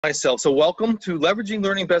Myself. So welcome to Leveraging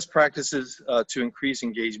Learning Best Practices to Increase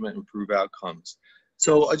Engagement and Improve Outcomes.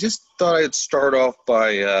 So I just thought I'd start off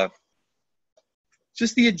by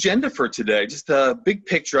just the agenda for today, just a big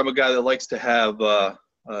picture. I'm a guy that likes to have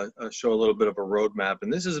show a little bit of a roadmap,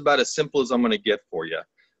 and this is about as simple as I'm going to get for you.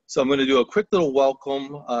 So I'm going to do a quick little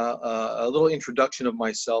welcome, a little introduction of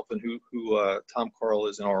myself and who Tom Karl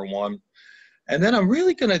is in R1. And then I'm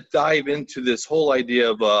really going to dive into this whole idea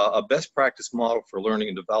of a best practice model for learning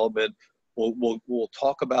and development. We'll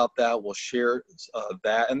talk about that. We'll share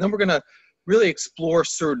that. And then we're going to really explore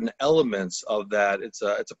certain elements of that. It's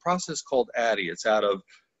a process called ADDIE. It's out of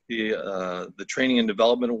the training and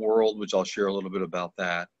development world, which I'll share a little bit about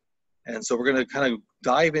that. And so we're going to kind of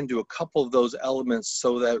dive into a couple of those elements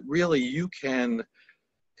so that really you can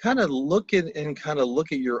kind of look at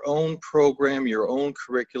your own program, your own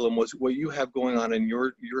curriculum, what you have going on in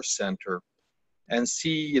your center, and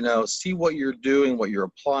see what you're doing, what you're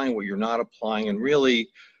applying, what you're not applying, and really,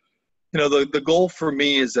 the goal for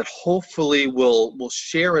me is that hopefully we'll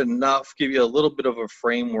share enough, give you a little bit of a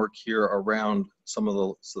framework here around some of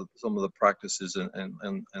the practices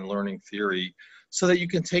and learning theory, so that you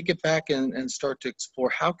can take it back and start to explore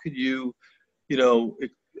how could you,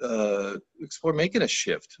 explore making a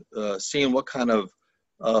shift, seeing what kind of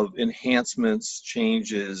enhancements,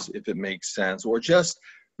 changes, if it makes sense, or just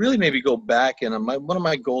really maybe go back. And one of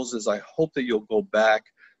my goals is I hope that you'll go back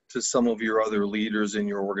to some of your other leaders in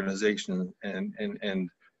your organization and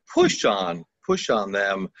push on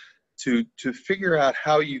them to figure out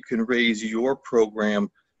how you can raise your program,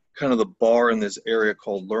 kind of the bar in this area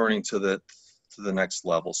called learning, to the next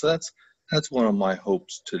level. So that's one of my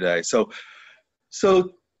hopes today. So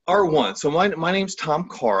R1. So my name's Tom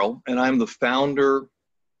Karl, and I'm the founder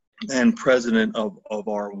and president of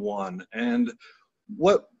R1. And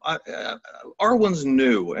R1's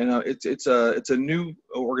new, and it's a new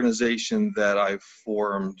organization that I've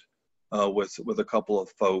formed with a couple of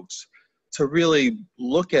folks to really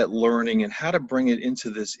look at learning and how to bring it into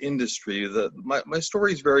this industry. My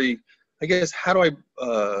story is very, I guess, how do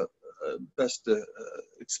I best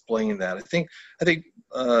explain that? I think.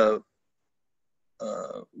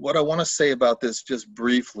 What I want to say about this just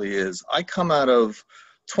briefly is I come out of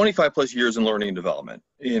 25 plus years in learning and development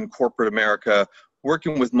in corporate America,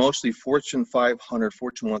 working with mostly Fortune 500,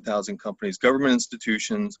 Fortune 1000 companies, government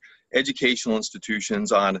institutions, educational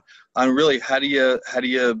institutions on really how do you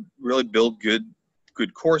really build good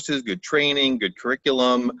courses, good training, good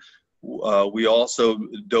curriculum. We also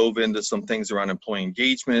dove into some things around employee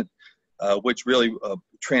engagement, which really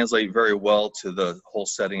translate very well to the whole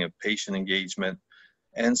setting of patient engagement.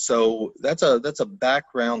 And so that's a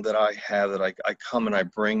background that I have that I come and I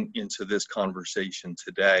bring into this conversation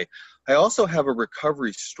today. I also have a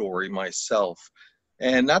recovery story myself,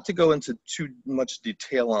 and not to go into too much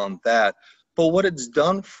detail on that, but what it's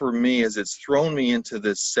done for me is it's thrown me into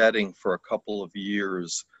this setting for a couple of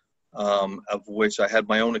years, of which I had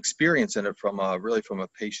my own experience in it really from a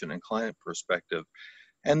patient and client perspective.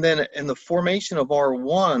 And then in the formation of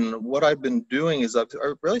R1, what I've been doing is I've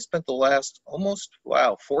really spent the last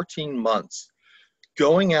 14 months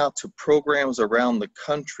going out to programs around the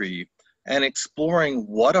country and exploring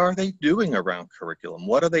what are they doing around curriculum,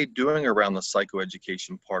 what are they doing around the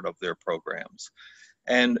psychoeducation part of their programs,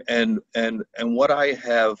 and what I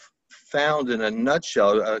have found in a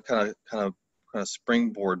nutshell, kind of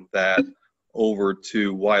springboard that over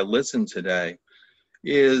to why I listen today,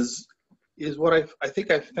 is what I think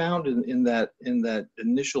I found in that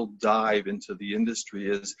initial dive into the industry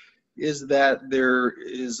is that there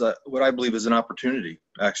is what I believe is an opportunity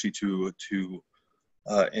actually to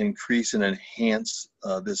increase and enhance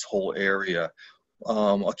this whole area.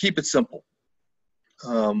 I'll keep it simple.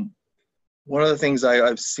 One of the things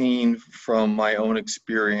I've seen from my own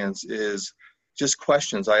experience is just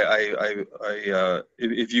questions.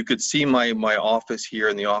 If you could see my office here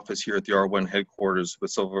and the office here at the R1 headquarters with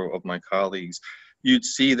several of my colleagues, you'd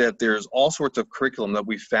see that there's all sorts of curriculum that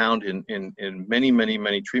we found in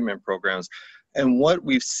many treatment programs. And what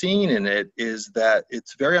we've seen in it is that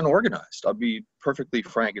it's very unorganized. I'll be perfectly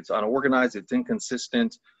frank. It's unorganized, it's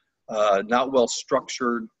inconsistent, not well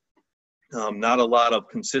structured, not a lot of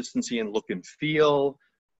consistency in look and feel.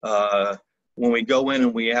 When we go in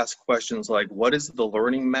and we ask questions like, what is the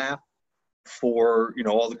learning map for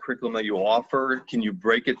all the curriculum that you offer? Can you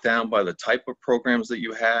break it down by the type of programs that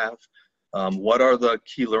you have? What are the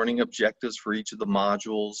key learning objectives for each of the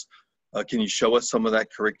modules? Can you show us some of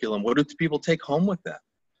that curriculum? What do people take home with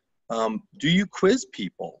them? Do you quiz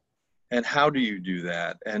people? And how do you do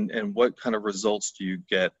that? And what kind of results do you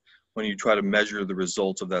get when you try to measure the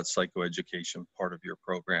results of that psychoeducation part of your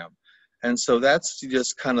program? And so that's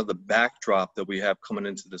just kind of the backdrop that we have coming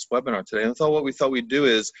into this webinar today. And what we thought we'd do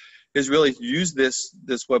is really use this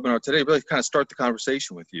webinar today, really kind of start the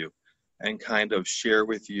conversation with you and kind of share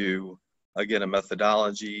with you, again, a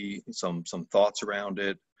methodology, some thoughts around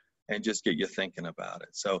it, and just get you thinking about it.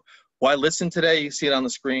 So why listen today? You see it on the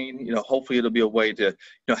screen. Hopefully it'll be a way to,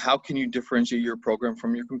 how can you differentiate your program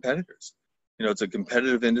from your competitors? It's a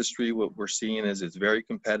competitive industry. What we're seeing is it's very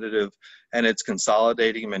competitive and it's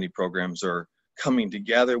consolidating. Many programs are coming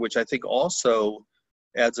together, which I think also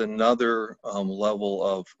adds another level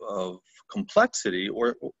of complexity,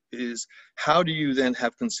 or is how do you then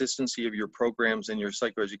have consistency of your programs and your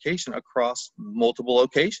psychoeducation across multiple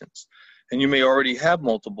locations? And you may already have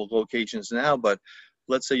multiple locations now, but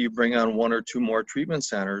let's say you bring on 1 or 2 more treatment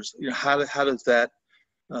centers. How does that?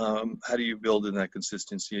 How do you build in that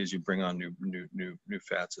consistency as you bring on new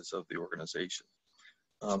facets of the organization?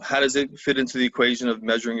 How does it fit into the equation of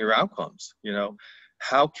measuring your outcomes?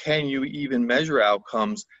 How can you even measure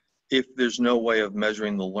outcomes if there's no way of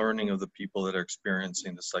measuring the learning of the people that are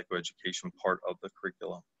experiencing the psychoeducation part of the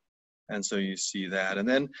curriculum? And so you see that. And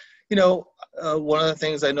then, one of the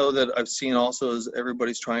things I know that I've seen also is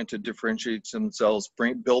everybody's trying to differentiate themselves,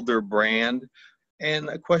 build their brand. And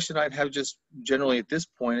a question I'd have just generally at this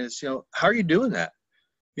point is, how are you doing that?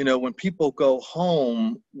 When people go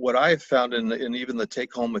home, what I've found in even the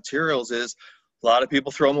take-home materials is a lot of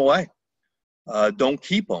people throw them away. Don't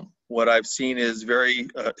keep them. What I've seen is very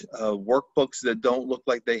workbooks that don't look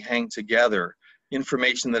like they hang together,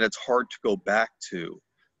 information that it's hard to go back to.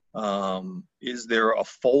 Is there a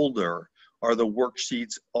folder? Are the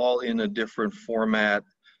worksheets all in a different format?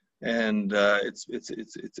 And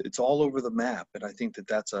it's all over the map. And I think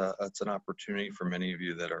that's an opportunity for many of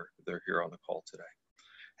you that are here on the call today.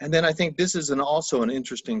 And then I think this is also an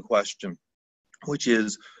interesting question, which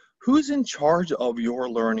is, who's in charge of your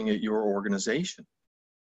learning at your organization?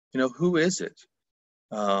 Who is it?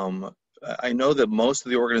 I know that most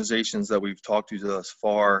of the organizations that we've talked to thus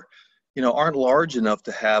far, aren't large enough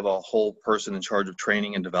to have a whole person in charge of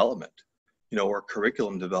training and development, or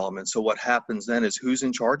curriculum development. So what happens then is, who's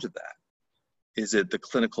in charge of that? Is it the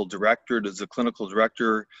clinical director? Does the clinical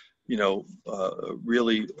director,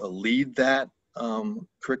 really lead that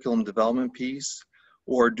curriculum development piece?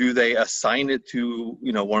 Or do they assign it to,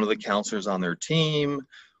 one of the counselors on their team?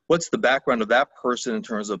 What's the background of that person in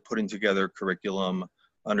terms of putting together curriculum,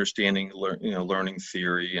 understanding, learning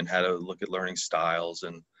theory, and how to look at learning styles,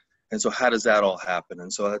 and so how does that all happen?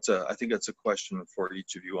 And so I think that's a question for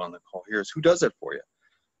each of you on the call here, is who does it for you?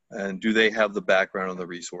 And do they have the background and the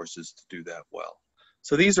resources to do that well?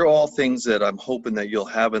 So these are all things that I'm hoping that you'll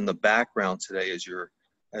have in the background today as you're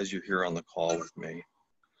here on the call with me.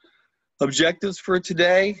 Objectives for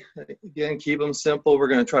today, again, keep them simple. We're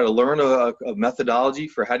going to try to learn a methodology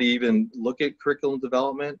for how to even look at curriculum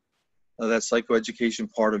development, that psychoeducation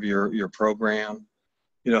part of your program.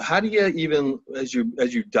 How do you even, as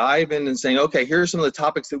you dive in and saying, okay, here are some of the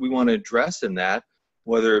topics that we want to address in that,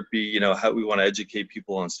 whether it be, how we want to educate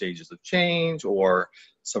people on stages of change, or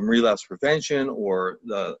some relapse prevention, or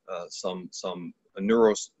some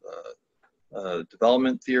neuro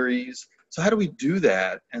development theories. So how do we do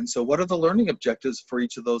that? And so what are the learning objectives for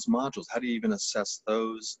each of those modules? How do you even assess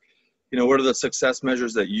those? What are the success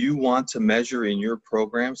measures that you want to measure in your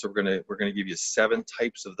program? So we're gonna give you 7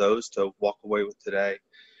 types of those to walk away with today.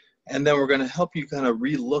 And then we're going to help you kind of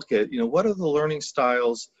relook at, what are the learning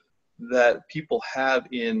styles that people have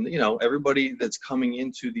in, everybody that's coming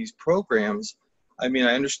into these programs. I mean,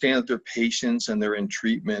 I understand that they're patients and they're in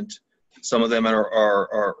treatment. Some of them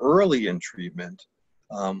are early in treatment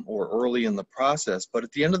or early in the process. But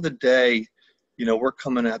at the end of the day, we're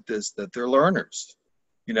coming at this, that they're learners,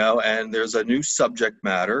 and there's a new subject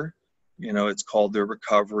matter. It's called their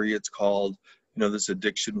recovery. It's called this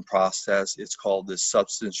addiction process. It's called this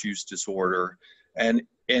substance use disorder. And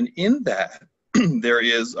in that,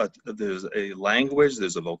 there's a language,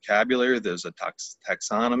 there's a vocabulary, there's a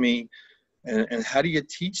taxonomy. And how do you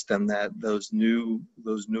teach them those new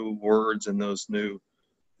words and those new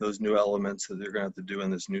elements that they're going to have to do in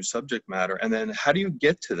this new subject matter? And then how do you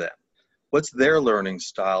get to them? What's their learning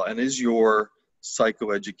style? And is your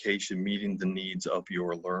psychoeducation meeting the needs of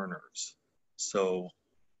your learners? So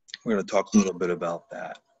we're going to talk a little bit about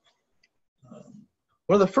that.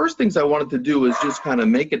 One of the first things I wanted to do is just kind of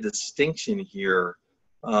make a distinction here.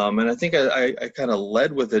 And I think I kind of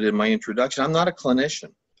led with it in my introduction. I'm not a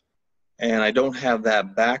clinician, and I don't have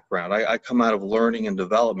that background. I come out of learning and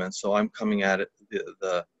development, so I'm coming at it,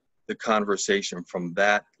 the conversation from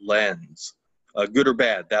that lens. Good or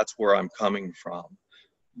bad, that's where I'm coming from.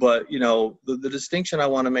 But, you know, the distinction I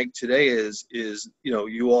want to make today is, you know,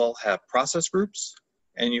 you all have process groups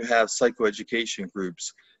and you have psychoeducation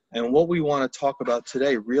groups. And what we want to talk about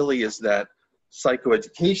today really is that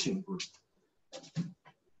psychoeducation group.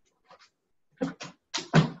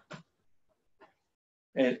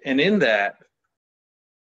 And in that,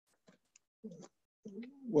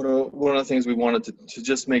 one of the things we wanted to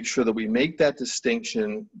just make sure that we make that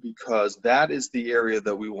distinction, because that is the area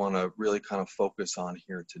that we want to really kind of focus on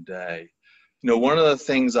here today. You know, one of the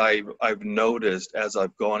things I've noticed as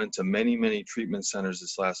I've gone into many treatment centers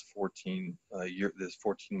this last 14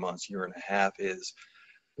 months, year and a half, is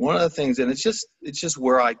one of the things, and it's just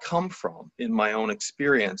where I come from in my own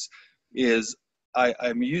experience, is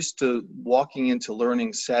I'm used to walking into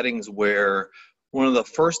learning settings where one of the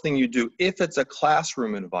first thing you do, if it's a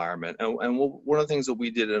classroom environment, and one of the things that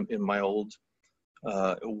we did in my old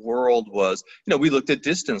world was, you know, we looked at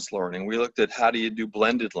distance learning. We looked at how do you do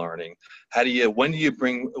blended learning? When do you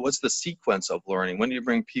bring, what's the sequence of learning? When do you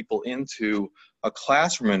bring people into a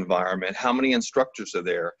classroom environment? How many instructors are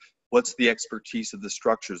there? What's the expertise of the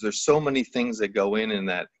structures? There's so many things that go in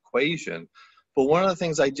that equation. But one of the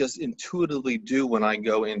things I just intuitively do when I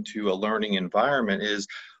go into a learning environment is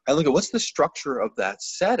I look at what's the structure of that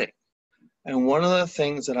setting. And one of the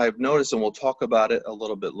things that I've noticed, and we'll talk about it a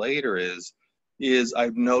little bit later, is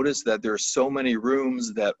I've noticed that there's so many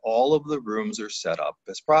rooms that all of the rooms are set up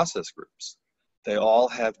as process groups. They all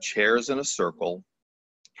have chairs in a circle,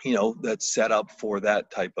 you know, that's set up for that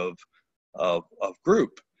type of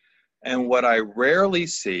group. And what I rarely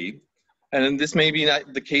see, and this may be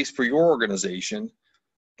not the case for your organization,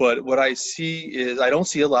 but what I see is I don't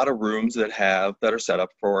see a lot of rooms that are set up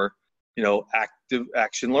for, you know, active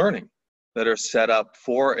action learning, that are set up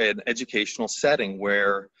for an educational setting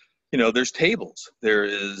where, you know, there's tables. There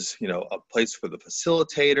is, you know, a place for the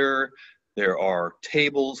facilitator. There are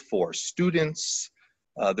tables for students.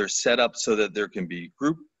 They're set up so that there can be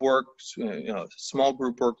group work, you know, small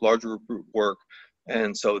group work, larger group work.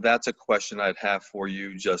 And so that's a question I'd have for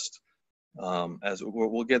you, just as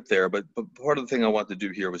we'll get there. But part of the thing I want to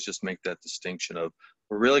do here was just make that distinction of,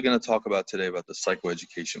 we're really going to talk about today about the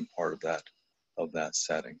psychoeducation part of that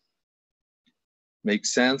setting.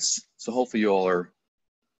 Makes sense? So hopefully you all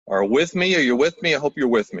are with me. Are you with me? I hope you're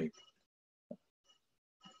with me.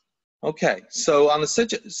 Okay, so on the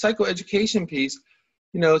psychoeducation piece,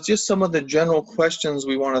 you know, it's just some of the general questions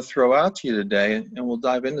we want to throw out to you today, and we'll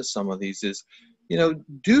dive into some of these. Is, you know,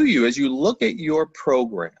 do you, as you look at your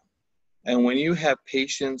program, and when you have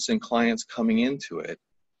patients and clients coming into it,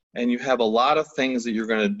 and you have a lot of things that you're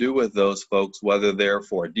going to do with those folks, whether they're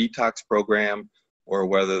for a detox program or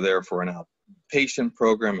whether they're for an outpatient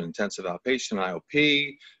program, an intensive outpatient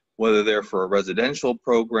IOP, whether they're for a residential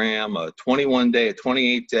program, a 21-day, a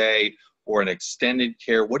 28-day, or an extended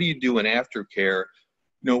care, what do you do in aftercare?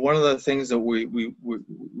 You know, one of the things that we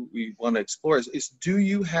want to explore is do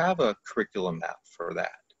you have a curriculum map for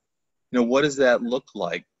that? You know, what does that look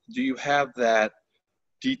like? Do you have that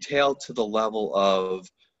detailed to the level of,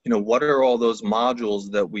 you know, what are all those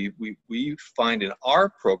modules that we find in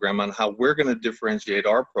our program on how we're going to differentiate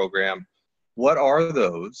our program? What are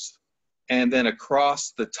those? And then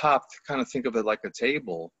across the top, kind of think of it like a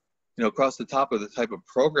table, you know, across the top of the type of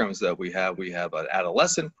programs that we have an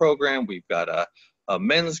adolescent program, we've got a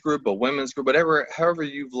men's group, a women's group, whatever, however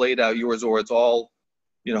you've laid out yours, or it's all,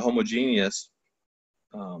 you know, homogeneous.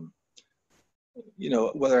 You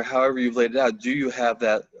know, however you've laid it out, do you have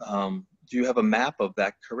that, do you have a map of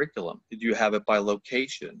that curriculum? Do you have it by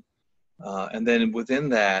location? And then within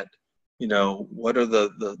that, you know, what are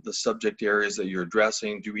the subject areas that you're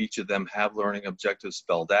addressing? Do each of them have learning objectives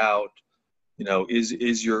spelled out? You know,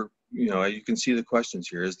 is your, you know, you can see the questions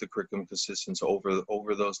here. Is the curriculum consistent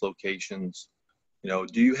over those locations? You know,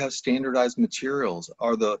 do you have standardized materials?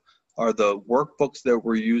 Are the workbooks that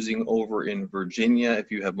we're using over in Virginia,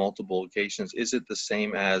 if you have multiple locations, is it the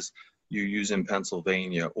same as you use in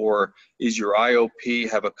Pennsylvania? Or is your IOP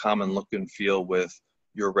have a common look and feel with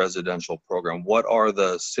your residential program? What are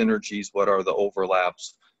the synergies? What are the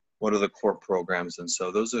overlaps? What are the core programs? And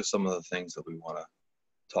so those are some of the things that we want to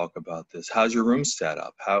talk about this. How's your room set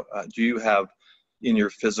up? How do you have in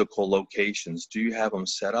your physical locations, do you have them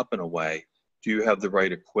set up in a way? Do you have the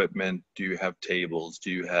right equipment? Do you have tables?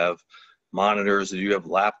 Do you have monitors? Do you have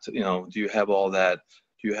laptops? You know, do you have all that?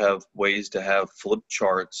 Do you have ways to have flip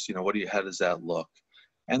charts? You know, how does that look?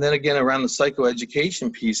 And then again, around the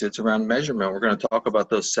psychoeducation piece, it's around measurement. We're going to talk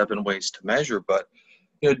about those 7 ways to measure, but,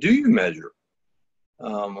 you know, do you measure?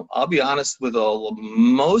 I'll be honest, with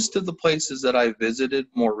most of the places that I visited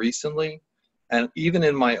more recently, And even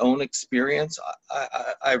in my own experience,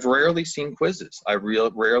 I've rarely seen quizzes. I've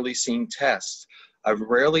rarely seen tests. I've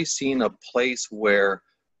rarely seen a place where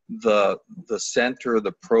the center,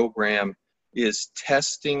 the program is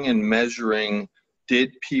testing and measuring,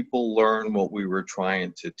 did people learn what we were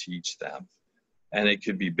trying to teach them? And it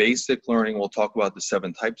could be basic learning. We'll talk about the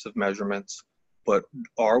 7 types of measurements, but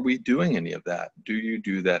are we doing any of that? Do you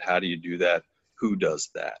do that? How do you do that? Who does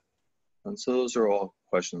that? And so those are all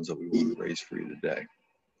questions that we want to raise for you today.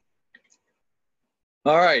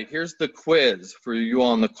 All right, here's the quiz for you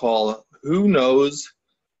on the call. Who knows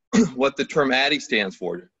what the term ADDIE stands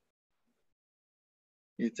for?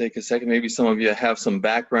 You take a second. Maybe some of you have some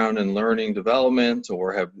background in learning development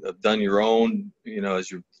or have done your own,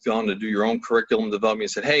 as you've gone to do your own curriculum development, you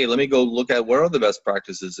said, hey, let me go look at what are the best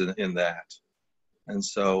practices in that. And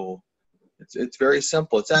so it's very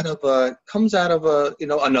simple. It's comes out of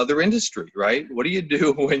another industry, right? What do you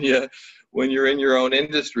do when you're in your own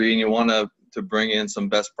industry and you want to bring in some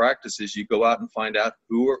best practices? You go out and find out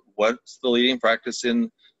what's the leading practice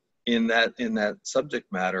in that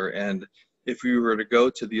subject matter. And if we were to go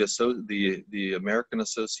to the American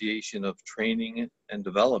Association of Training and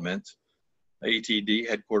Development, ATD,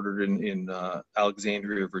 headquartered in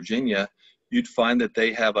Alexandria, Virginia, you'd find that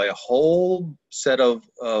they have a whole set of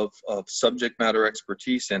subject matter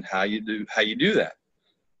expertise in how you do that.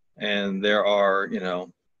 And there are,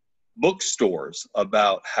 bookstores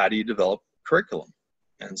about how do you develop curriculum.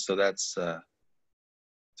 And so that's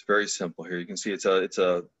it's very simple here. You can see it's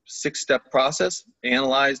a 6-step process: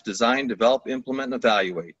 analyze, design, develop, implement, and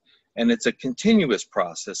evaluate. And it's a continuous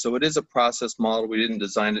process. So it is a process model. We didn't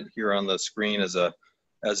design it here on the screen as a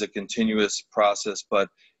continuous process, but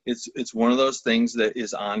it's one of those things that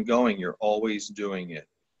is ongoing. You're always doing it.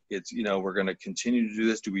 It's, we're going to continue to do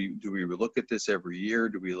this. Do we look at this every year?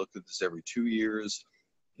 Do we look at this every 2 years?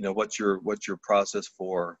 What's your process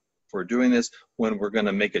for doing this? When we're going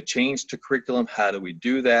to make a change to curriculum, how do we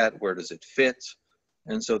do that? Where does it fit?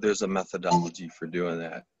 And so there's a methodology for doing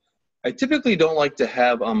that. I typically don't like to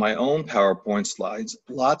have on my own PowerPoint slides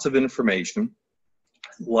lots of information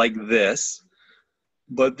like this,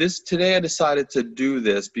 but today I decided to do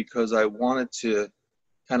this because I wanted to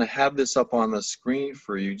kind of have this up on the screen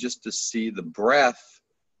for you just to see the breadth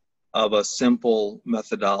of a simple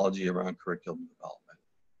methodology around curriculum development.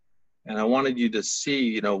 And I wanted you to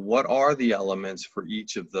see, what are the elements for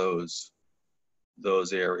each of those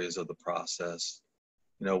areas of the process?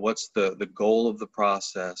 What's the goal of the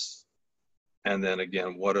process? And then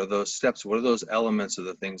again, what are those steps? What are those elements of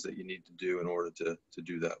the things that you need to do in order to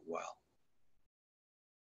do that well?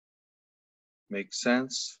 Make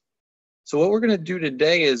sense? So what we're going to do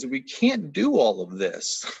today is we can't do all of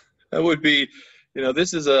this. That would be,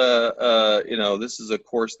 this is a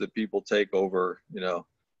course that people take over.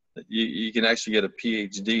 You can actually get a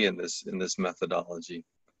PhD in this methodology.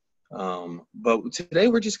 But today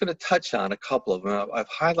we're just going to touch on a couple of them. I've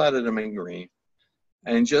highlighted them in green.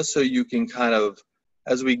 And just so you can kind of,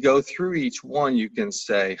 as we go through each one, you can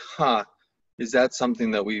say, is that something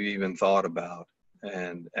that we've even thought about?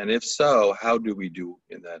 And if so, how do we do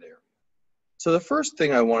in that area? So the first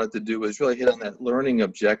thing I wanted to do was really hit on that learning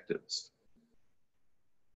objectives.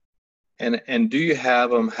 And do you have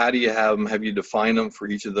them? How do you have them? Have you defined them for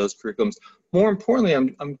each of those curriculums? More importantly,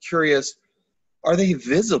 I'm curious, are they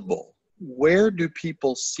visible? Where do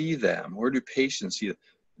people see them? Where do patients see them?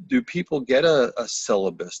 Do people get a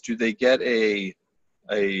syllabus? Do they get a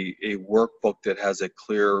workbook that has a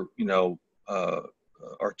clear,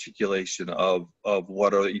 articulation of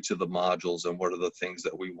what are each of the modules and what are the things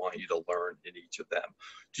that we want you to learn in each of them?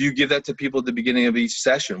 Do you give that to people at the beginning of each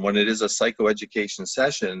session? When it is a psychoeducation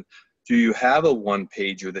session, do you have a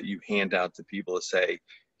one-pager that you hand out to people to say,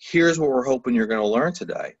 here's what we're hoping you're going to learn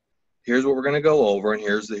today. Here's what we're going to go over, and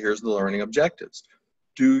here's the learning objectives.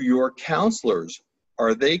 Do your counselors,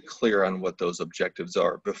 are they clear on what those objectives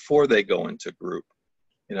are before they go into group?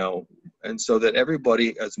 And so that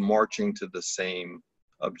everybody is marching to the same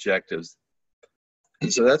objectives.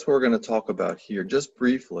 And so that's what we're going to talk about here, just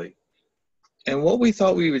briefly. And what we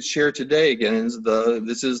thought we would share today, again, is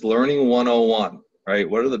this is Learning 101, right?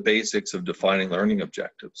 What are the basics of defining learning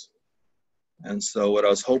objectives? And so what I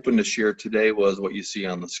was hoping to share today was what you see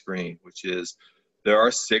on the screen, which is there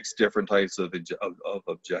are 6 different types of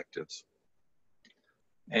objectives.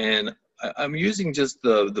 And I'm using just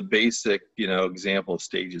the basic, example of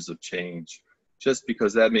stages of change, just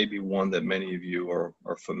because that may be one that many of you are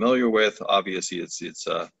familiar with. Obviously, it's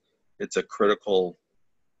a critical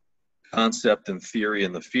concept and theory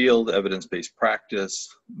in the field, evidence-based practice.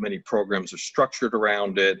 Many programs are structured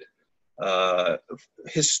around it.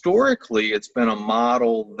 Historically, it's been a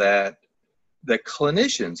model that that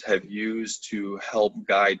clinicians have used to help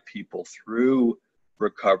guide people through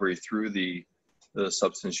recovery, through the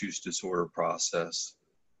substance use disorder process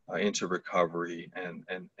into recovery,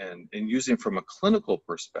 and using from a clinical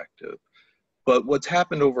perspective. But what's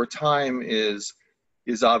happened over time is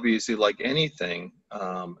obviously, like anything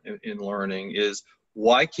in learning, is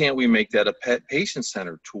why can't we make that a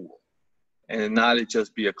patient-centered tool and not it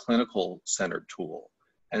just be a clinical-centered tool?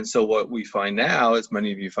 And so what we find now, as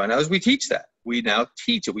many of you find out, is we teach that. We now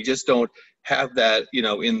teach it. We just don't have that,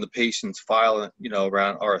 in the patient's file,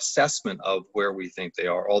 around our assessment of where we think they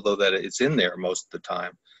are, although that it's in there most of the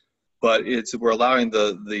time. But we're allowing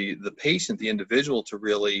the patient, the individual, to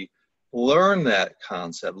really learn that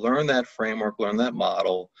concept, learn that framework, learn that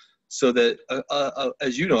model, so that,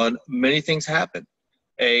 as you know, many things happen.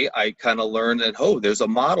 I kind of learned that, there's a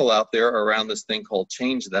model out there around this thing called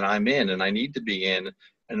change that I'm in and I need to be in.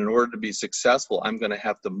 And in order to be successful, I'm going to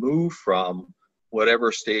have to move from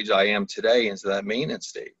whatever stage I am today into that maintenance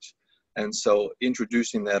stage. And so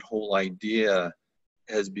introducing that whole idea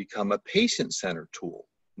has become a patient-centered tool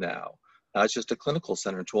now, not just a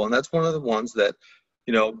clinical-centered tool. And that's one of the ones that,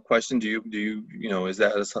 question, do you, is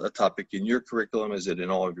that a topic in your curriculum? Is it in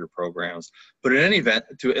all of your programs? But in any event,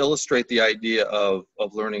 to illustrate the idea of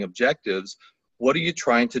learning objectives, what are you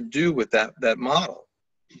trying to do with that model?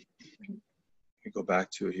 Let me go back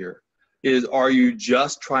to it here. Are you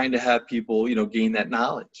just trying to have people, gain that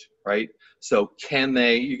knowledge, right? So can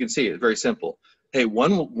they, you can see it, very simple. Hey,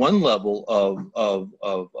 one level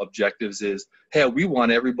of objectives is, hey, we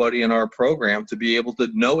want everybody in our program to be able to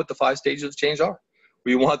know what the 5 stages of change are.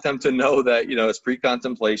 We want them to know that, it's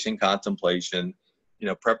pre-contemplation, contemplation,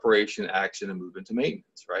 preparation, action, and move into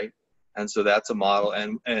maintenance, right? And so that's a model,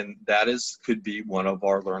 and that could be one of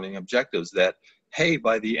our learning objectives, that, hey,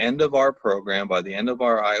 by the end of our program, by the end of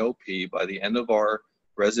our IOP, by the end of our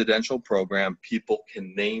residential program, people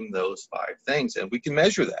can name those 5 things, and we can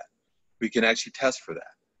measure that. We can actually test for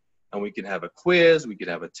that. And we can have a quiz, we can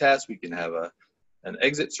have a test, we can have an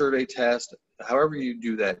exit survey test, however you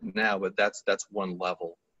do that now, but that's one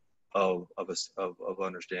level of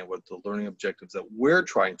understanding what the learning objectives that we're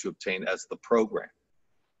trying to obtain as the program.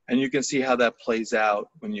 And you can see how that plays out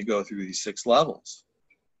when you go through these 6 levels.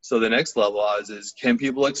 So the next level is can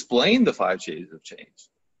people explain the 5 stages of change?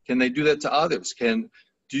 Can they do that to others?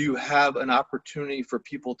 Do you have an opportunity for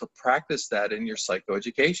people to practice that in your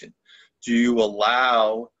psychoeducation? Do you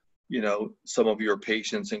allow, some of your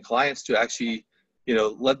patients and clients to actually,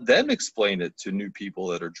 let them explain it to new people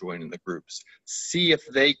that are joining the groups? See if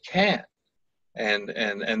they can.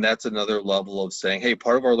 And that's another level of saying, hey,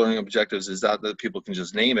 part of our learning objectives is not that people can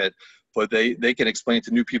just name it, but they can explain it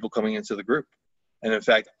to new people coming into the group. And in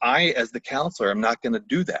fact, I, as the counselor, am not going to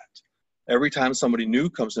do that. Every time somebody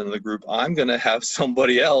new comes into the group, I'm going to have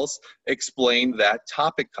somebody else explain that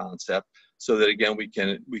topic concept, so that, again, we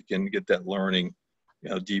can get that learning,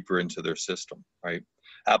 deeper into their system, right?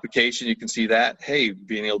 Application, you can see that, hey,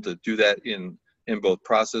 being able to do that in both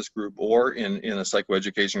process group or in a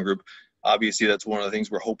psychoeducation group. Obviously, that's one of the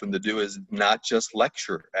things we're hoping to do, is not just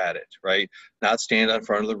lecture at it, right? Not stand in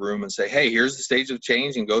front of the room and say, hey, here's the stage of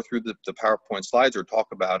change, and go through the PowerPoint slides or talk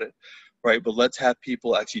about it, right? But let's have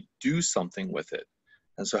people actually do something with it.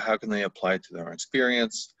 And so how can they apply it to their own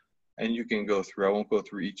experience? And you can go through, I won't go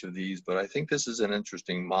through each of these, but I think this is an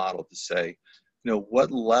interesting model to say,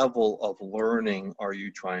 what level of learning are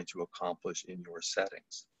you trying to accomplish in your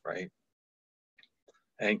settings, right?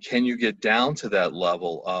 And can you get down to that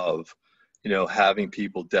level of, having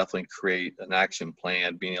people definitely create an action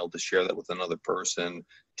plan, being able to share that with another person,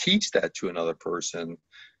 teach that to another person.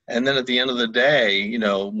 And then at the end of the day,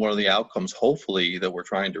 one of the outcomes, hopefully, that we're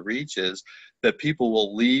trying to reach is that people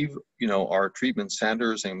will leave, our treatment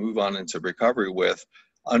centers and move on into recovery with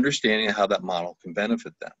understanding how that model can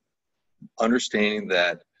benefit them. Understanding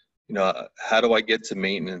that, how do I get to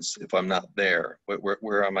maintenance if I'm not there?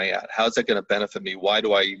 Where am I at? How's that going to benefit me? Why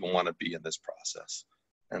do I even want to be in this process?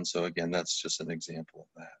 And so, again, that's just an example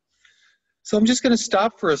of that. So I'm just going to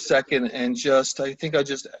stop for a second and I think I'll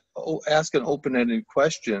just ask an open-ended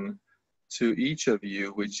question to each of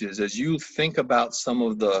you, which is, as you think about some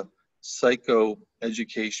of the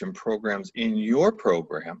psychoeducation programs in your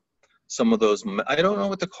program, some of those, I don't know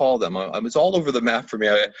what to call them. It's all over the map for me.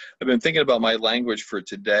 I've been thinking about my language for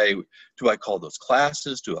today. Do I call those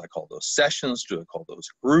classes? Do I call those sessions? Do I call those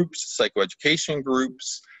groups, psychoeducation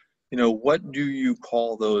groups? What do you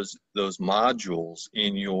call those modules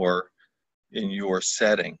in your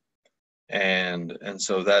setting? And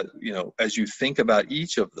so that, as you think about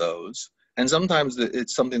each of those, and sometimes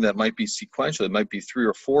it's something that might be sequential. It might be 3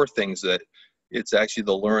 or 4 things that It's actually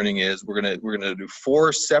the learning is we're gonna do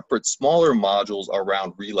 4 separate smaller modules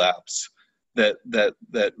around relapse that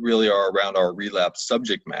really are around our relapse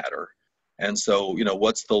subject matter. And so,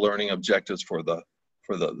 what's the learning objectives for the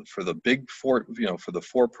big 4, for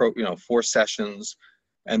the 4 sessions,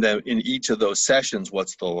 and then in each of those sessions,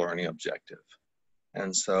 what's the learning objective?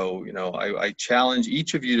 And so, I challenge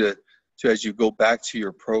each of you to as you go back to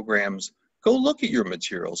your programs, go look at your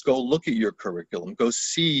materials, go look at your curriculum, go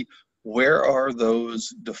see where are those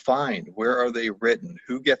defined, where are they written,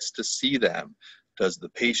 who gets to see them? Does the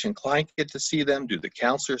patient client get to see them? Do the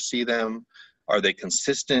counselors see them? Are they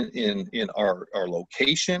consistent in our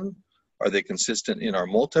location? Are they consistent in our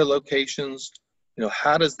multi-locations?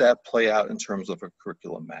 How does that play out in terms of a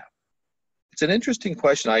curriculum map? It's an interesting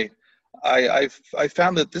question. I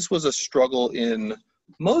found that this was a struggle in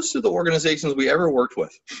most of the organizations we ever worked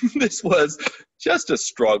with. This was just a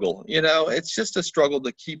struggle. It's just a struggle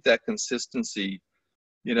to keep that consistency,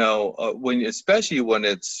 especially when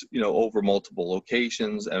it's, over multiple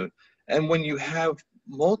locations, and when you have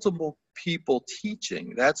multiple people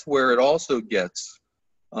teaching, that's where it also gets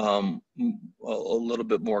a little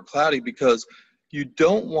bit more cloudy, because you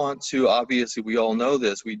don't want to, obviously we all know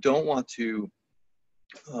this, we don't want to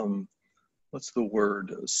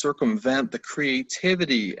circumvent the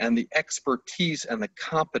creativity and the expertise and the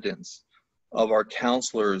competence of our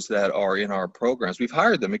counselors that are in our programs. We've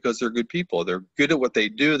hired them because they're good people. They're good at what they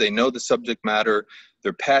do. They know the subject matter.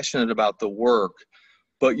 They're passionate about the work.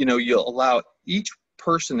 But, you allow each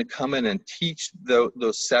person to come in and teach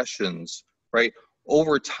those sessions, right?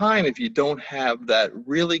 Over time, if you don't have that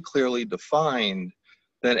really clearly defined,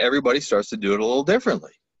 then everybody starts to do it a little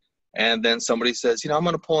differently. And then somebody says, I'm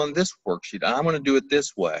going to pull in this worksheet. I'm going to do it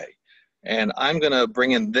this way. And I'm going to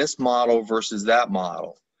bring in this model versus that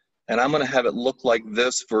model. And I'm going to have it look like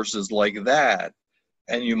this versus like that.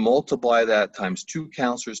 And you multiply that times 2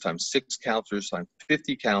 counselors, times 6 counselors, times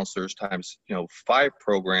 50 counselors, times 5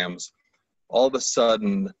 programs. All of a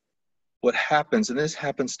sudden, what happens, and this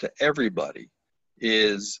happens to everybody,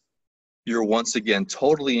 is you're once again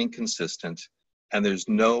totally inconsistent. And there's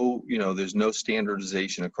no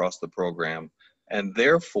standardization across the program. And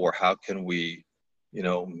therefore, how can we,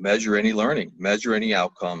 measure any learning, measure any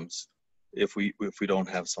outcomes if we don't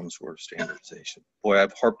have some sort of standardization? Boy,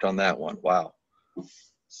 I've harped on that one. Wow.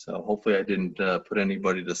 So hopefully I didn't put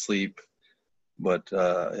anybody to sleep. But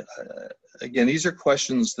again, these are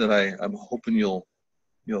questions that I'm hoping you'll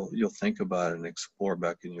think about and explore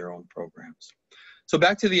back in your own programs. So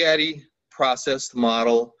back to the ADDIE process, the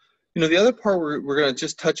model. The other part we're going to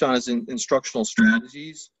just touch on is instructional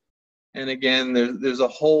strategies. And again, this is a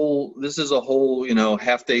whole,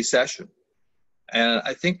 half-day session. And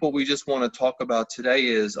I think what we just want to talk about today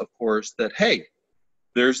is, of course, that, hey,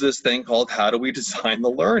 there's this thing called how do we design the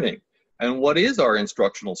learning? And what is our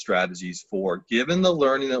instructional strategies for, given the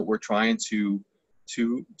learning that we're trying to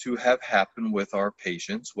have happen with our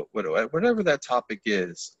patients, whatever that topic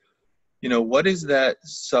is. What is that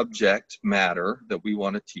subject matter that we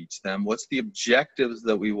want to teach them? What's the objectives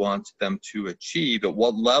that we want them to achieve? At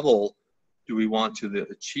what level do we want to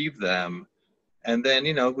achieve them? And then,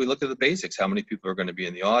 we look at the basics. How many people are going to be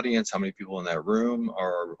in the audience? How many people in that room?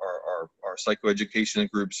 Our psychoeducation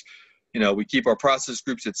groups, we keep our process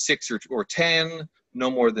groups at 6 or 10,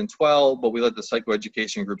 no more than 12, but we let the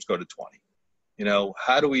psychoeducation groups go to 20.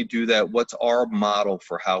 How do we do that? What's our model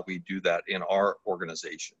for how we do that in our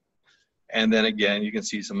organization? And then again, you can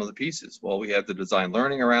see some of the pieces. Well, we have the design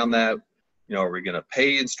learning around that. Are we going to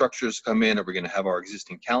pay instructors to come in? Are we going to have our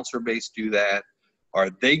existing counselor base do that? Are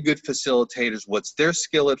they good facilitators? What's their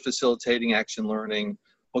skill at facilitating action learning?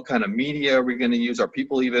 What kind of media are we going to use? Are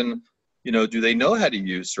people even, do they know how to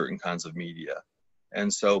use certain kinds of media?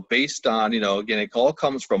 And so based on, again, it all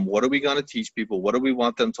comes from what are we going to teach people? What do we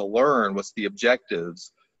want them to learn? What's the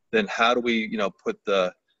objectives? Then how do we,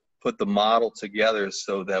 put the model together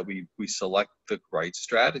so that we select the right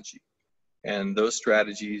strategy? And those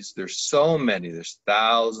strategies, there's so many, there's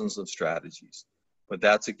thousands of strategies, but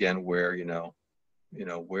that's again where,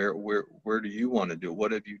 where do you want to do it?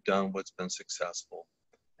 What have you done? What's been successful?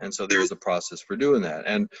 And so there's a process for doing that.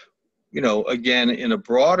 And, again, in a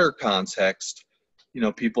broader context,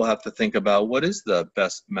 people have to think about what is the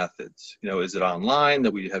best methods? Is it online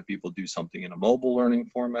that we have people do something in a mobile learning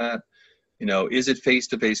format? Is it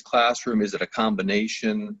face-to-face classroom? Is it a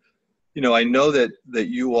combination? I know that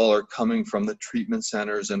you all are coming from the treatment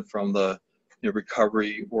centers and from the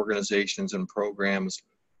recovery organizations and programs,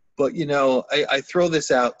 but I throw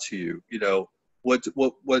this out to you.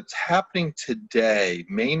 What's happening today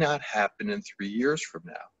may not happen in 3 years from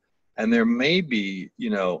now, and there may be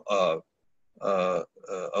a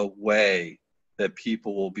way that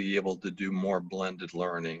people will be able to do more blended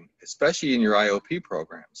learning, especially in your IOP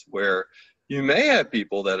programs, where you may have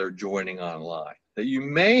people that are joining online, that you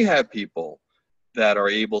may have people that are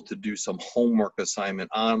able to do some homework assignment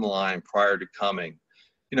online prior to coming.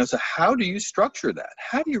 So how do you structure that?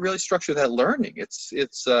 How do you really structure that learning?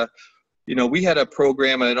 We had a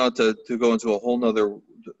program, and I don't have to go into a whole nother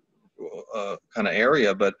kind of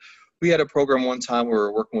area, but we had a program one time where we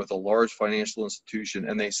were working with a large financial institution,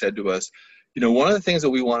 and they said to us, one of the things that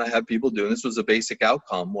we want to have people do, and this was a basic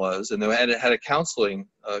outcome was, and it had a counseling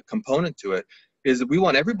component to it, is that we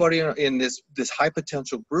want everybody in this high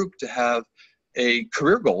potential group to have a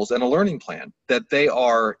career goals and a learning plan that they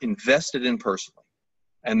are invested in personally,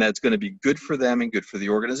 and that's going to be good for them and good for the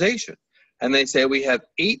organization. And they say, we have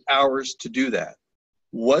 8 hours to do that.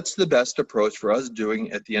 What's the best approach for us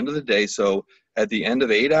doing at the end of the day? So at the end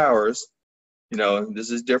of 8 hours, this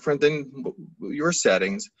is different than your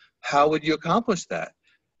settings. How would you accomplish that?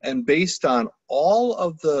 And based on all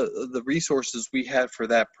of the resources we had for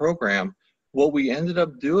that program, what we ended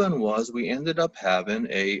up doing was we ended up having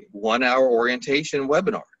a 1 hour orientation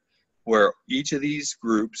webinar where each of these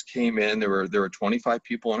groups came in. There were 25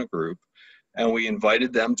 people in a group, and we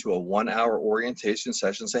invited them to a 1 hour orientation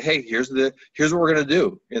session. Say, hey, here's what we're going to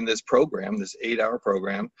do in this program, this 8 hour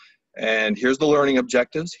program. And here's the learning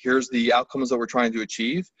objectives. Here's the outcomes that we're trying to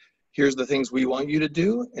achieve. Here's the things we want you to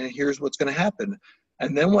do. And here's what's going to happen.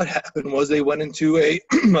 And then what happened was they went into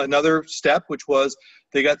another step, which was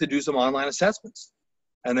they got to do some online assessments.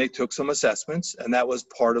 And they took some assessments, and that was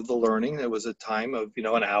part of the learning. There was a time of,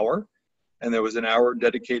 an hour, and there was an hour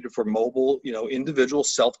dedicated for mobile, individual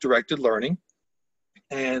self-directed learning.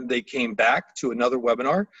 And they came back to another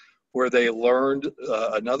webinar where they learned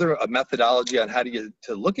a methodology on how to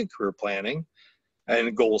look at career planning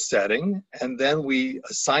and goal setting. And then we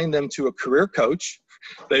assigned them to a career coach.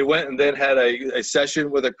 They went and then had a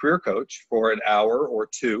session with a career coach for an hour or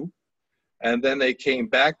two. And then they came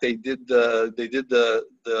back, they did the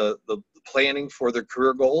planning for their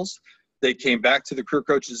career goals. They came back to the career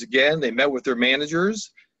coaches again. They met with their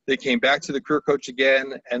managers. They came back to the career coach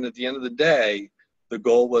again. And at the end of the day, the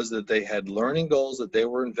goal was that they had learning goals that they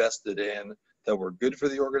were invested in that were good for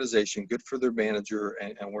the organization, good for their manager,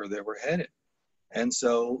 and where they were headed. And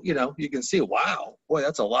so, you can see, wow, boy,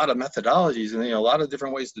 that's a lot of methodologies and a lot of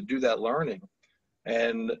different ways to do that learning.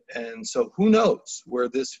 And so who knows where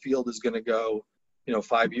this field is going to go,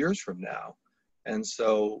 5 years from now. And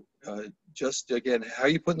so just, again, how are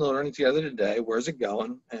you putting the learning together today? Where's it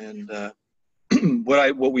going? And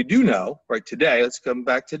what we do know, right, today, let's come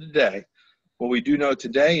back to today. What we do know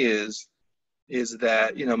today is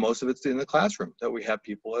that, most of it's in the classroom, that we have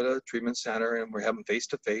people at a treatment center and we're having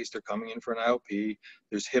face-to-face, they're coming in for an IOP.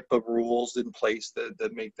 There's HIPAA rules in place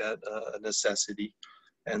that make that a necessity.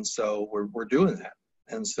 And so we're doing that.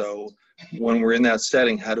 And so when we're in that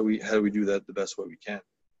setting, how do we do that the best way we can?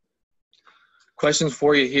 Questions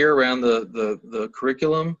for you here around the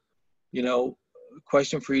curriculum.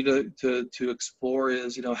 Question for you to explore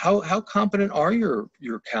is, how competent are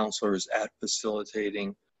your counselors at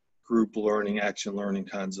facilitating group learning, action learning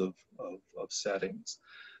kinds of settings?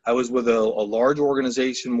 I was with a large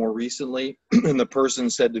organization more recently, and the person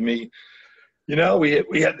said to me, we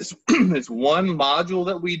had this this one module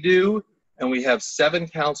that we do, and we have 7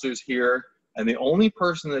 counselors here, and the only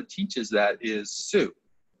person that teaches that is Sue,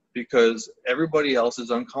 because everybody else is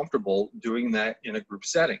uncomfortable doing that in a group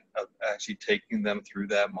setting, of actually taking them through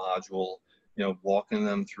that module, walking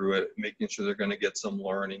them through it, making sure they're going to get some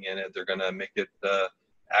learning in it. They're going to make it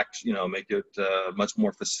much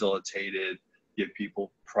more facilitated, give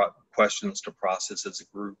people questions to process as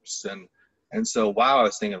groups. And so, wow, I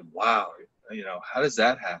was thinking, wow, how does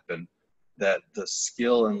that happen? That the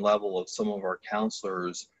skill and level of some of our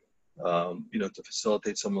counselors, to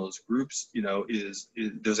facilitate some of those groups, is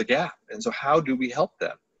there's a gap. And so how do we help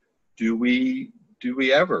them? Do we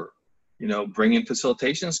ever, bring in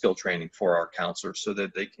facilitation skill training for our counselors so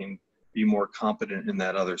that they can be more competent in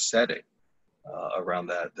that other setting around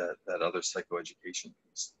that other psychoeducation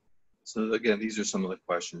piece? So again, these are some of the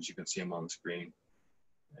questions. You can see them on the screen.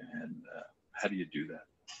 And how do you do that?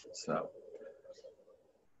 So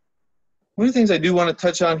one of the things I do want to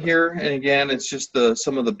touch on here, and again, it's just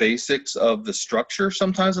some of the basics of the structure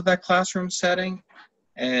sometimes of that classroom setting.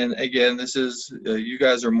 And again, this is, you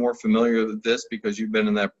guys are more familiar with this because you've been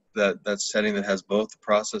in that setting that has both the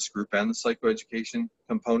process group and the psychoeducation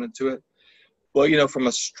component to it. Well, from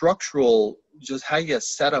a structural, just how you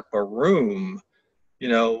set up a room,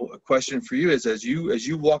 a question for you is, as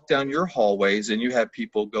you walk down your hallways and you have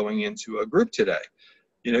people going into a group today,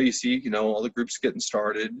 you see, all the groups getting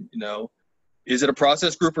started, Is it a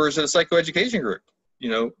process group or is it a psychoeducation group? You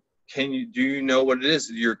know, do you know what it is?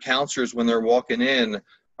 Your counselors, when they're walking in,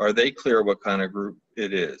 are they clear what kind of group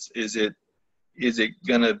it is? Is it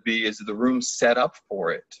the room set up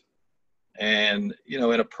for it? And, you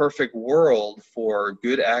know, in a perfect world for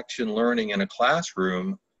good action learning in a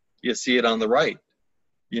classroom, you see it on the right.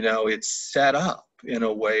 You know, it's set up in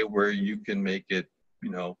a way where you can make it,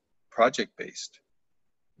 you know, project-based.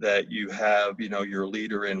 That you have, you know, your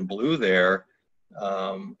leader in blue there,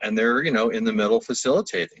 and they're, you know, in the middle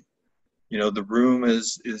facilitating. You know, the room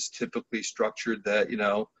is typically structured that, you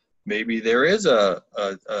know, maybe there is a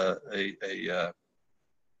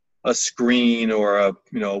screen or a,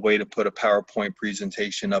 you know, a way to put a PowerPoint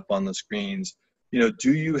presentation up on the screens. You know,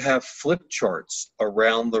 do you have flip charts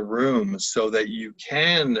around the room so that you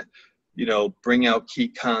can, you know, bring out key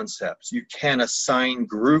concepts? You can assign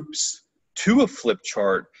groups to a flip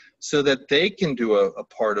chart so that they can do a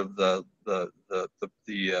part of the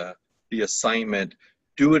assignment,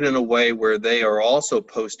 do it in a way where they are also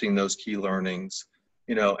posting those key learnings,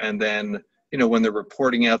 you know, and then, you know, when they're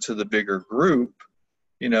reporting out to the bigger group,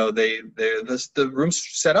 you know, the room's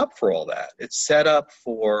set up for all that. It's set up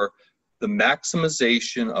for the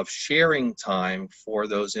maximization of sharing time for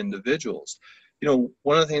those individuals. You know,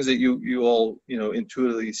 one of the things that you all, you know,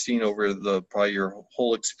 intuitively seen over probably your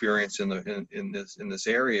whole experience in this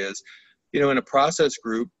area is, you know, in a process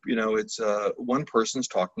group, you know, it's one person's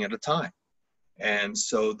talking at a time. And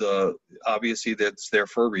so obviously that's there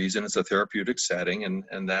for a reason. It's a therapeutic setting,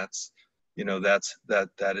 and that's, you know, that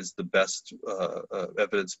is the best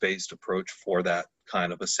evidence-based approach for that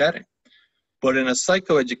kind of a setting. But in a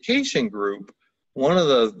psychoeducation group, one of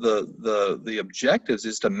the objectives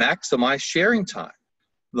is to maximize sharing time.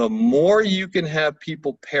 The more you can have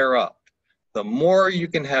people pair up, the more you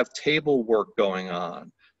can have table work going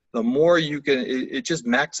on, the more you can, it just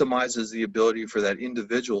maximizes the ability for that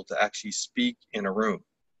individual to actually speak in a room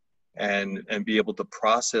and be able to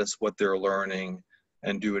process what they're learning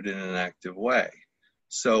and do it in an active way.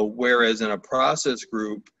 So whereas in a process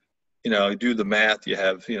group, you know, do the math, you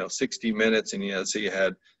have, you know, 60 minutes and, you know, so you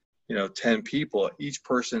had, you know, 10 people, each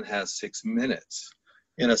person has 6 minutes.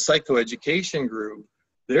 In a psychoeducation group,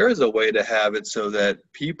 there is a way to have it so that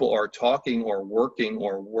people are talking or working,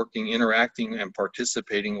 interacting and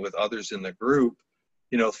participating with others in the group,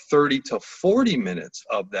 you know, 30 to 40 minutes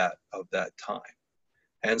of that time.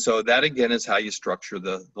 And so that again is how you structure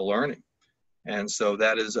the learning. And so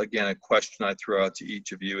that is again a question I throw out to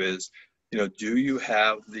each of you is, you know, do you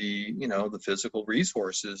have the, you know, the physical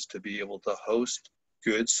resources to be able to host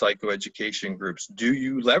good psychoeducation groups? Do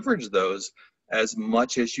you leverage those as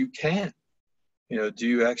much as you can? You know, do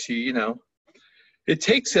you actually, you know, it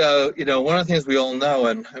takes, you know, one of the things we all know,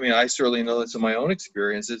 and I mean, I certainly know this in my own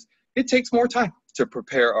experience, is it takes more time to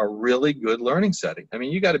prepare a really good learning setting. I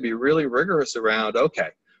mean, you got to be really rigorous around, okay,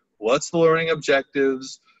 what's the learning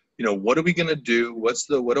objectives? You know, what are we going to do? What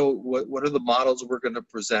are the models we're going to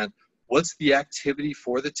present? What's the activity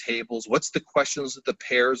for the tables? What's the questions that the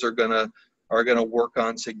pairs are going to work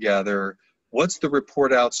on together? What's the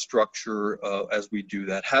report out structure as we do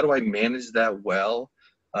that? How do I manage that well?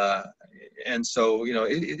 And so, you know,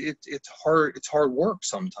 it's hard work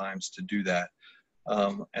sometimes to do that.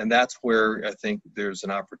 And that's where I think there's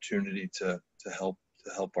an opportunity to help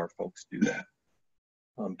our folks do that.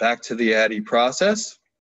 Back to the ADDIE process,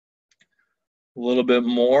 a little bit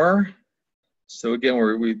more. So again,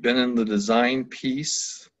 we've been in the design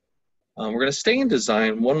piece. We're going to stay in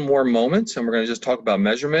design one more moment, and we're going to just talk about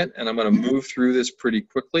measurement, and I'm going to move through this pretty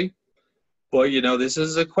quickly. But, you know, this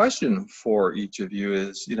is a question for each of you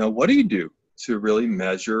is, you know, what do you do to really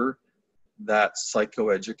measure that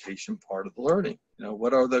psychoeducation part of the learning? You know,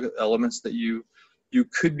 what are the elements that you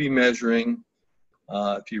could be measuring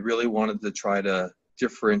if you really wanted to try to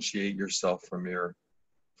differentiate yourself from your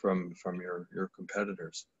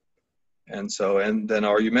competitors? And so, and then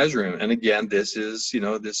are you measuring? And again, this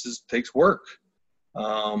takes work.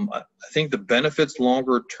 I think the benefits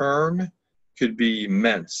longer term could be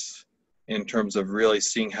immense in terms of really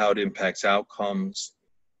seeing how it impacts outcomes.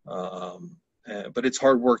 But it's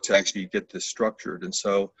hard work to actually get this structured. And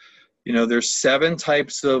so, you know, there's 7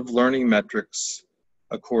 types of learning metrics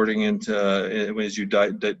according as you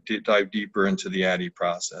dive deeper into the ADDIE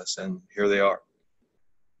process, and here they are.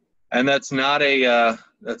 And that's not an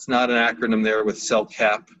acronym there with cell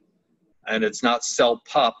cap, and it's not cell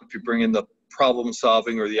pop if you bring in the problem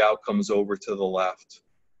solving or the outcomes over to the left.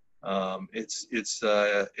 It's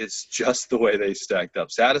just the way they stacked up.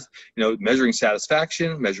 Measuring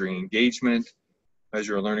satisfaction, measuring engagement,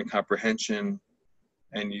 measure learning comprehension,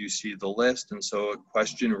 and you see the list. And so a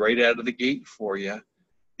question right out of the gate for you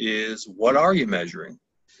is what are you measuring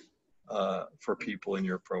for people in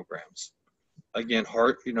your programs? Again,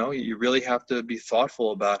 you really have to be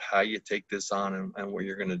thoughtful about how you take this on and what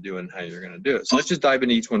you're going to do and how you're going to do it. So let's just dive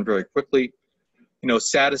into each one very quickly.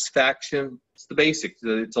 Satisfaction, it's the basics.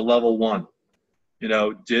 It's a level 1.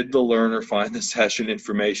 Did the learner find the session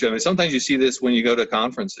information? I mean, sometimes you see this when you go to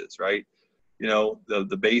conferences, right?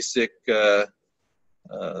 The basic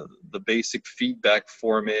feedback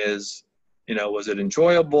form is, was it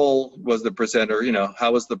enjoyable? Was the presenter,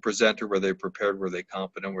 how was the presenter? Were they prepared? Were they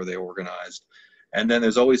competent? Were they organized? And then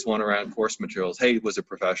there's always one around course materials. Hey, was it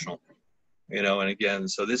professional? And again,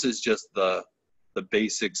 so this is just the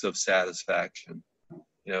basics of satisfaction,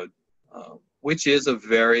 which is a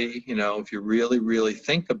very, if you really, really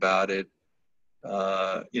think about it,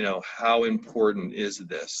 how important is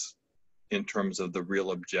this in terms of the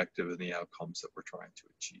real objective and the outcomes that we're trying to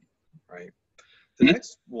achieve, right? The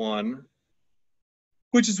next one,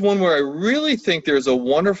 which is one where I really think there's a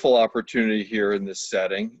wonderful opportunity here in this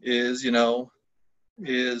setting, is,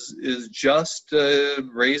 is just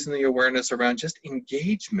raising the awareness around just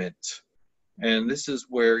engagement. And this is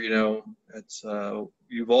where, it's,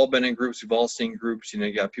 you've all been in groups, you've all seen groups,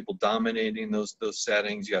 you got people dominating those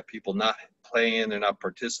settings, you got people not playing, they're not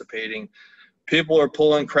participating. People are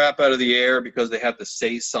pulling crap out of the air because they have to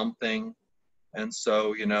say something. And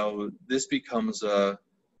so, this becomes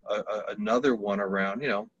another one around,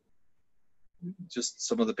 just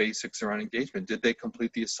some of the basics around engagement. Did they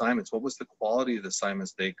complete the assignments? What was the quality of the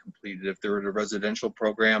assignments they completed? If they were in a residential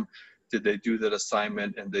program, did they do that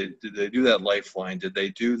assignment? And did they do that lifeline? Did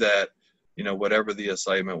they do that, whatever the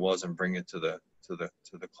assignment was, and bring it to the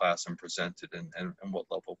class and present it? And what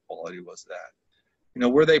level of quality was that?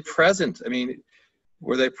 Were they present? I mean,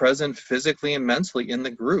 were they present physically and mentally in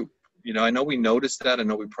the group? I know we noticed that, I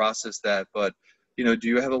know we processed that, but, do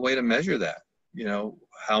you have a way to measure that?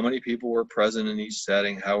 How many people were present in each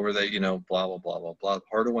setting? How were they, blah, blah, blah, blah, blah.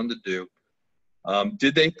 Harder one to do.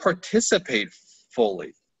 Did they participate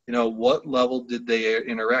fully? What level did they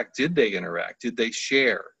interact? Did they interact? Did they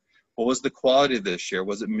share? What was the quality of this share?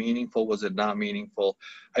 Was it meaningful? Was it not meaningful?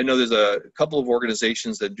 I know there's a couple of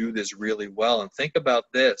organizations that do this really well. And think about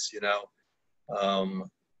this, I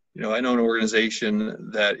know an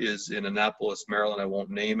organization that is in Annapolis, Maryland. I won't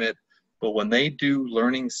name it. But when they do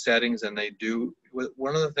learning settings and they do,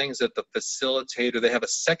 one of the things that the facilitator, they have a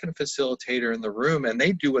second facilitator in the room, and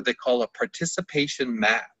they do what they call a participation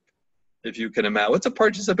map. If you can imagine, what's a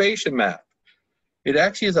participation map? It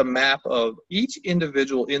actually is a map of each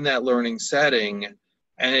individual in that learning setting,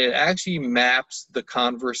 and it actually maps the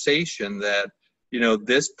conversation that,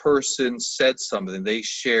 this person said something, they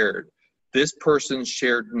shared. This person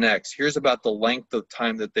shared next. Here's about the length of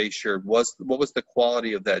time that they shared. What was the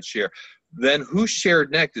quality of that share? Then who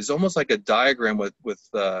shared next? It's almost like a diagram with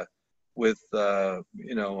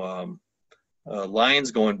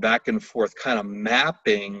lines going back and forth, kind of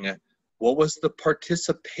mapping what was the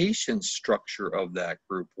participation structure of that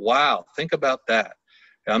group. Wow, think about that.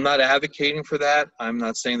 I'm not advocating for that. I'm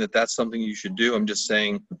not saying that that's something you should do. I'm just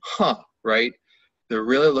saying, right? They're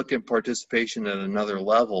really looking at participation at another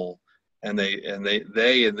level. And they and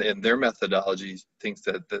their methodology thinks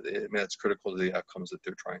that it's critical to the outcomes that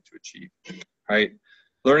they're trying to achieve, right?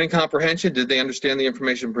 Learning comprehension, did they understand the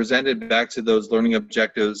information presented? Back to those learning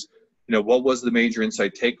objectives, what was the major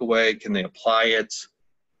insight takeaway? Can they apply it?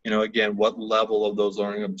 Again, what level of those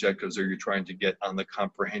learning objectives are you trying to get on the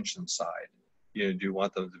comprehension side? Do you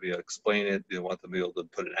want them to be able to explain it? Do you want them to be able to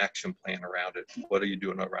put an action plan around it? What are you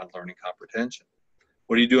doing around learning comprehension?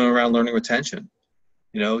 What are you doing around learning retention?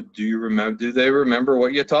 Do they remember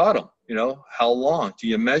what you taught them? How long? Do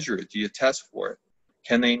you measure it? Do you test for it?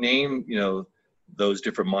 Can they name, those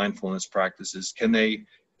different mindfulness practices? Can they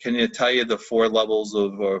tell you the four levels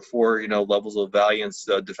of levels of valiance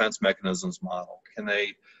defense mechanisms model? Can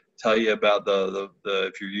they tell you about the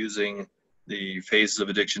if you're using the phases of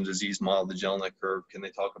addiction disease model, the Jellinek curve? Can they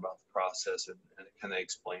talk about the process and can they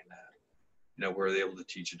explain that? Were they able to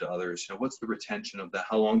teach it to others? What's the retention of that?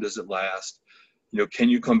 How long does it last? Can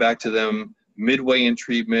you come back to them midway in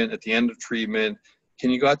treatment, at the end of treatment? Can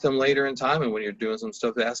you go at them later in time, and when you're doing some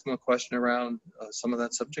stuff, ask them a question around some of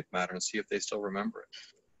that subject matter and see if they still remember it?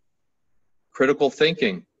 Critical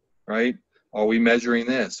thinking, right? Are we measuring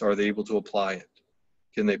this? Are they able to apply it?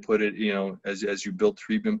 Can they put it, as you build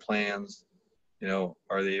treatment plans,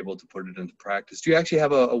 are they able to put it into practice? Do you actually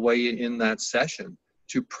have a way in that session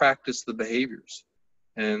to practice the behaviors?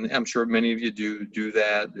 And I'm sure many of you do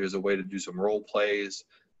that. There's a way to do some role plays.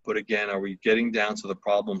 But again, are we getting down to the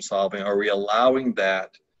problem solving? Are we allowing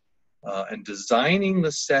that and designing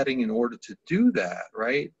the setting in order to do that,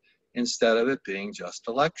 right? instead of it being just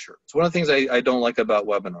a lecture. It's one of the things I don't like about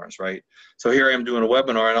webinars, right? So here I am doing a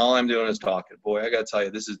webinar and all I'm doing is talking. Boy, I got to tell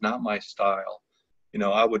you, this is not my style. You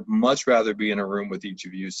know, I would much rather be in a room with each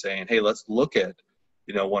of you saying, hey, let's look at,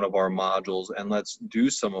 you know, one of our modules and let's do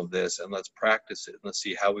some of this and let's practice it and let's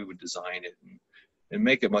see how we would design it and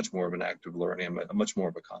make it much more of an active learning, much more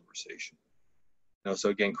of a conversation. You know, so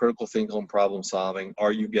again, critical thinking and problem solving,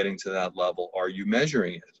 are you getting to that level? Are you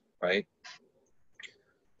measuring it, right?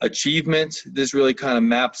 Achievement, this really kind of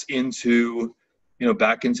maps into, you know,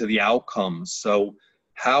 back into the outcomes. So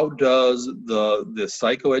how does the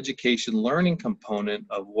psychoeducation learning component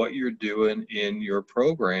of what you're doing in your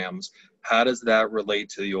programs, how does that relate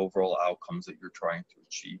to the overall outcomes that you're trying to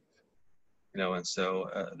achieve? You know, and so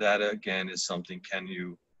that again is something,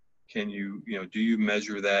 you know, do you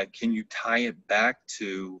measure that? Can you tie it back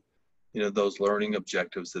to, you know, those learning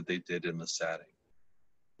objectives that they did in the setting?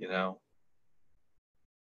 You know,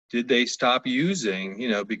 did they stop using, you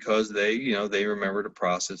know, because they, you know, they remembered a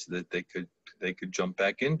process that they could jump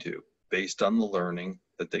back into based on the learning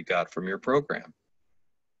that they got from your program?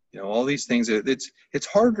 You know, all these things, it's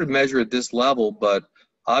harder to measure at this level, but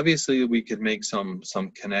obviously we could make some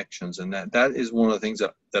connections, and that is one of the things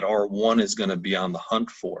that R1 is going to be on the hunt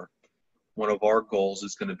for. One of our goals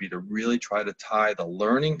is going to be to really try to tie the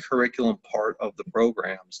learning curriculum part of the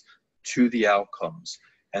programs to the outcomes,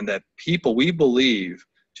 and that people, we believe,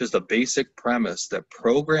 just a basic premise that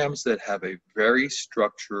programs that have a very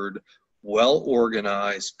structured,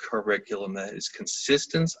 well-organized curriculum that is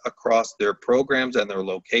consistent across their programs and their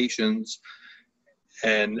locations,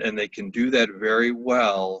 and they can do that very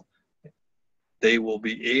well, they will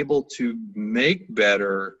be able to make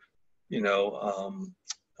better, you know,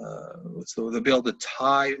 so they'll be able to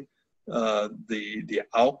tie the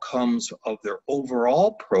outcomes of their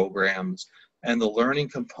overall programs, and the learning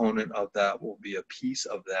component of that will be a piece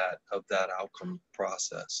of that outcome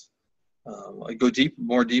process. I go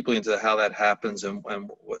more deeply into how that happens and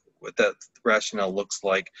what that rationale looks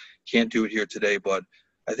like. Can't do it here today, but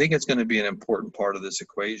I think it's going to be an important part of this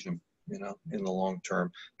equation, you know, in the long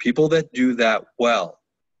term. People that do that well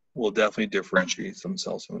will definitely differentiate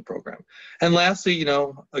themselves from the program. And lastly, you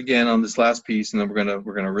know, again, on this last piece, and then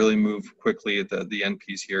we're gonna really move quickly at the end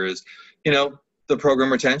piece here, is, you know, the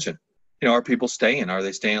program retention. You know, are people staying? Are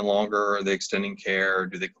they staying longer? Are they extending care?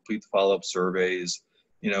 Do they complete the follow-up surveys?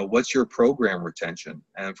 You know, what's your program retention?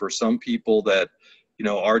 And for some people that, you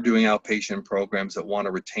know, are doing outpatient programs that want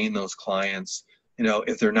to retain those clients, you know,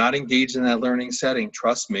 if they're not engaged in that learning setting,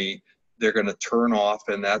 trust me, they're going to turn off,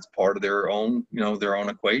 and that's part of their own, you know, their own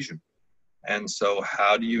equation. And so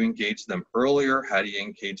how do you engage them earlier? How do you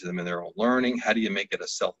engage them in their own learning? How do you make it a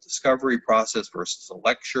self-discovery process versus a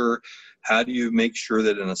lecture? How do you make sure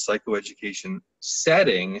that in a psychoeducation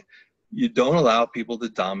setting, you don't allow people to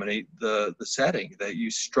dominate the setting, that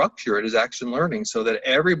you structure it as action learning so that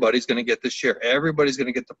everybody's going to get to share, everybody's going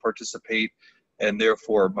to get to participate, and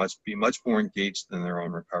therefore must be much more engaged in their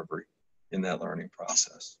own recovery in that learning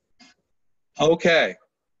process. Okay.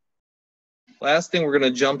 Last thing we're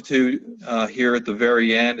going to jump to here at the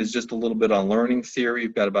very end is just a little bit on learning theory.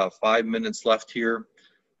 We've got about 5 minutes left here,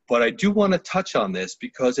 but I do want to touch on this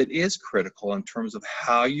because it is critical in terms of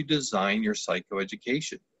how you design your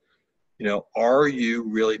psychoeducation. You know, are you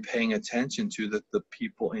really paying attention to the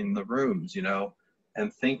people in the rooms, you know,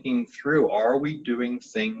 and thinking through, are we doing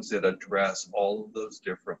things that address all of those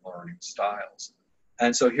different learning styles?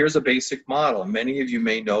 And so here's a basic model. Many of you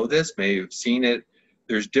may know this, may have seen it.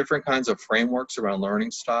 There's different kinds of frameworks around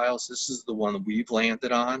learning styles. This is the one that we've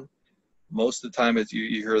landed on. Most of the time, as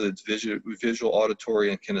you hear that it's visual,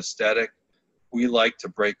 auditory, and kinesthetic. We like to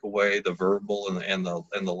break away the verbal and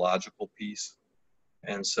the logical piece.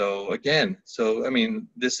 And so again, I mean,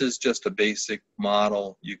 this is just a basic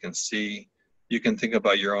model. You can see, you can think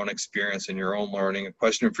about your own experience and your own learning. A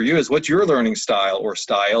question for you is, what's your learning style or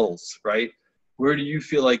styles, right? Where do you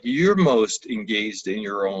feel like you're most engaged in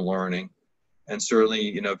your own learning? And certainly,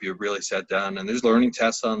 you know, if you really sat down, and there's learning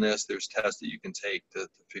tests on this, there's tests that you can take to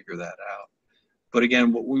figure that out. But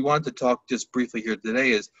again, what we want to talk just briefly here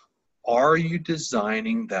today is, are you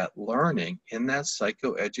designing that learning in that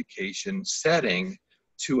psychoeducation setting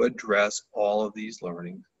to address all of these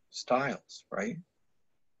learning styles, right?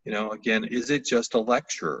 You know, again, is it just a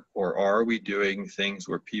lecture, or are we doing things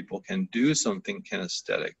where people can do something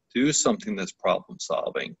kinesthetic, do something that's problem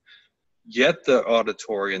solving, get the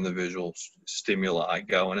auditory and the visual stimuli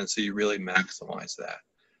going, and so you really maximize that.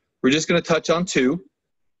 We're just going to touch on two.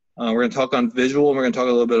 We're going to talk on visual, and we're going to talk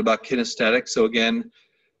a little bit about kinesthetic. So again,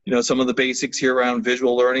 you know, some of the basics here around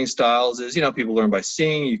visual learning styles is, you know, people learn by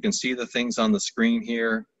seeing. You can see the things on the screen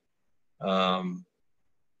here.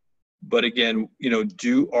 But again,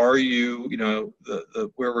 are you,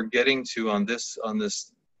 where we're getting to on this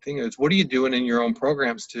thing is, what are you doing in your own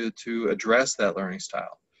programs to address that learning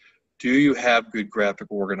style? Do you have good graphic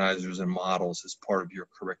organizers and models as part of your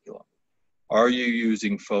curriculum? Are you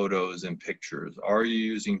using photos and pictures? Are you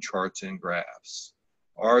using charts and graphs?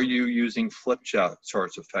 Are you using flip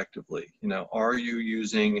charts effectively? Are you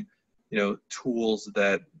using, tools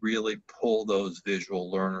that really pull those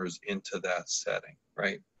visual learners into that setting,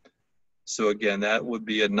 right? So again, that would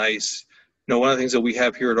be a nice, one of the things that we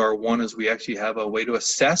have here at R1 is we actually have a way to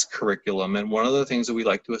assess curriculum. And one of the things that we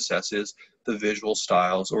like to assess is the visual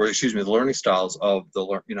styles, or excuse me, the learning styles of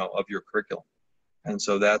of your curriculum. And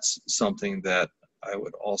so that's something that I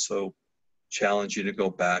would also challenge you to go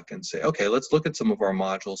back and say, okay, let's look at some of our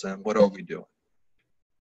modules and what are we doing?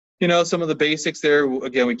 Some of the basics there,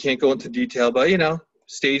 again, we can't go into detail, but,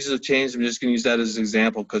 stages of change, I'm just going to use that as an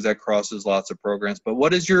example because that crosses lots of programs. But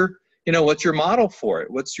what is your, what's your model for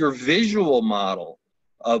it? What's your visual model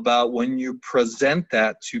about when you present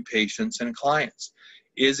that to patients and clients?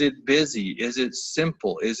 Is it busy? Is it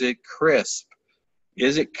simple? Is it crisp?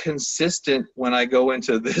 Is it consistent when I go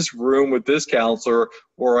into this room with this counselor,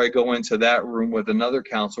 or I go into that room with another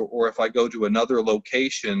counselor, or if I go to another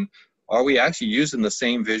location, are we actually using the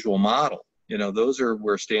same visual model? Those are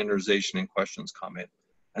where standardization and questions come in.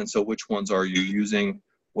 And so which ones are you using?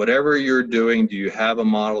 Whatever you're doing, do you have a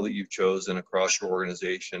model that you've chosen across your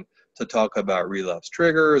organization to talk about relapse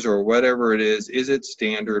triggers or whatever it is? Is it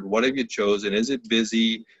standard? What have you chosen? Is it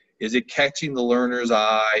busy? Is it catching the learner's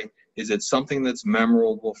eye? Is it something that's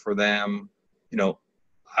memorable for them?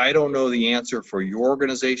 I don't know the answer for your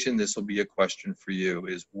organization. This will be a question for you,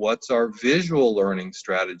 is what's our visual learning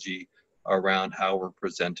strategy around how we're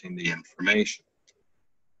presenting the information?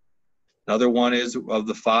 Another one is, of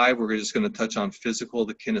the 5, we're just going to touch on physical,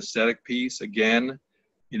 the kinesthetic piece. Again,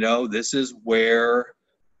 this is where,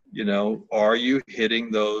 are you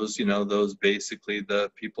hitting those, those basically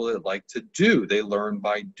the people that like to do. They learn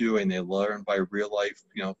by doing. They learn by real life,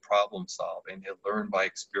 problem solving. They learn by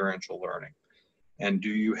experiential learning. And do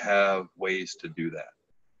you have ways to do that?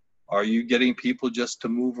 Are you getting people just to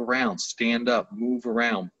move around, stand up, move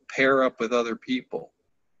around, pair up with other people?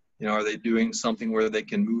 Are they doing something where they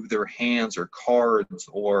can move their hands or cards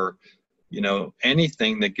or,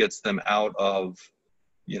 anything that gets them out of,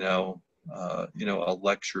 a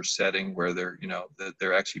lecture setting where they're, that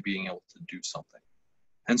they're actually being able to do something.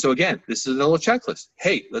 And so again, this is a little checklist.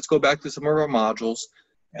 Hey, let's go back to some of our modules,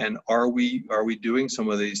 and are we doing some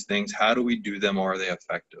of these things? How do we do them? Are they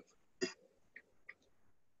effective?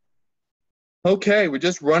 Okay, we're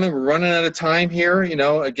running out of time here.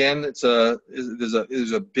 Again, there's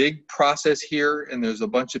a big process here, and there's a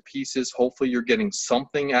bunch of pieces. Hopefully you're getting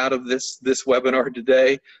something out of this webinar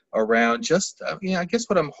today around just, I guess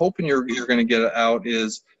what I'm hoping you're going to get out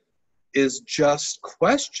is just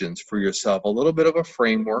questions for yourself, a little bit of a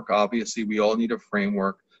framework. Obviously, we all need a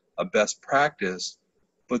framework, a best practice,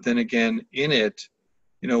 but then again, in it,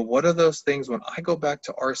 what are those things when I go back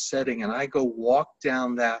to our setting and I go walk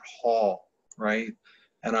down that hall, right?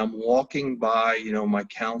 And I'm walking by, my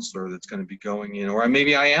counselor that's going to be going in, or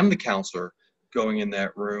maybe I am the counselor going in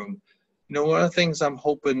that room. One of the things I'm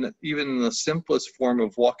hoping, even in the simplest form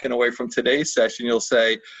of walking away from today's session, you'll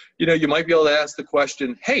say, you might be able to ask the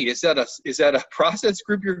question, hey, is that a process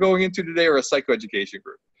group you're going into today or a psychoeducation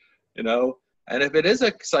group? And if it is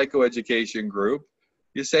a psychoeducation group,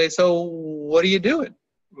 you say, so what are you doing?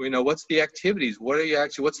 What's the activities?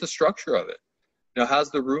 What's the structure of it?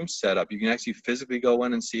 How's the room set up? You can actually physically go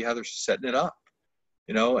in and see how they're setting it up,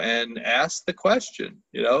 and ask the question,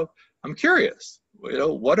 I'm curious,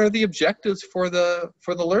 what are the objectives for the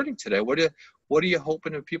learning today? What are you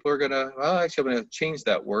hoping that people are going to, actually I'm going to change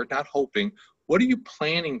that word, not hoping. What are you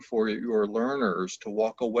planning for your learners to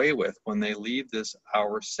walk away with when they leave this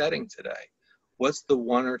hour setting today? What's the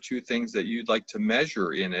 1 or 2 things that you'd like to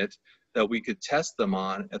measure in it that we could test them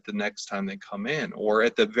on at the next time they come in, or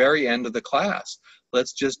at the very end of the class?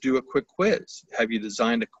 Let's just do a quick quiz. Have you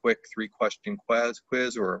designed a quick 3-question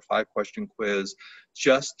quiz or a 5-question quiz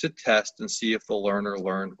just to test and see if the learner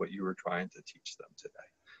learned what you were trying to teach them today?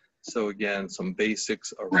 So again, some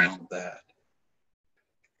basics around that.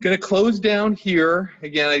 Going to close down here.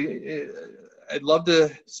 Again, I'd love to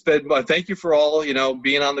thank you for all,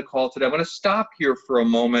 being on the call today. I'm going to stop here for a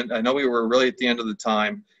moment. I know we were really at the end of the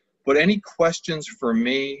time. But any questions for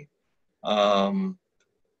me? Again,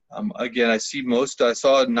 I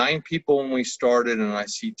saw 9 people when we started, and I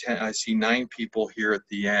see 9 people here at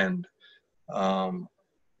the end.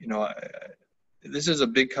 This is a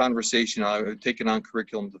big conversation. I've taken on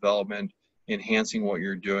curriculum development, enhancing what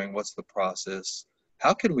you're doing. What's the process?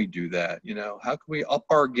 how can we do that? You know, how can we up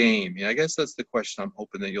our game? I guess that's the question I'm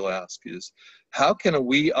hoping that you'll ask is, how can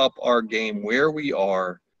we up our game where we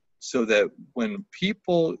are so that when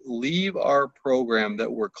people leave our program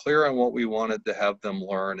that we're clear on what we wanted to have them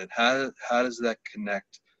learn, and how does that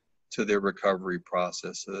connect to their recovery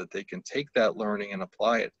process so that they can take that learning and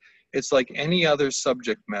apply it. It's like any other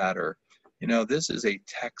subject matter. You know, this is a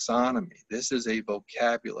taxonomy. This is a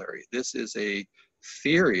vocabulary. This is a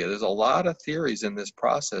theory. There's a lot of theories in this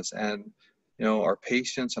process, and you know, our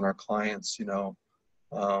patients and our clients, you know,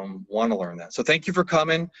 want to learn that. So thank you for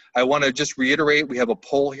coming. I want to just reiterate, we have a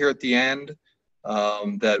poll here at the end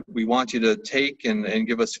that we want you to take and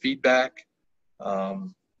give us feedback.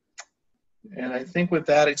 And I think with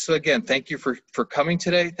that, so again, thank you for coming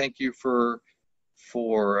today. Thank you for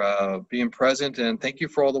being present, and thank you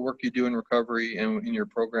for all the work you do in recovery and in your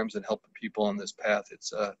programs and helping people on this path.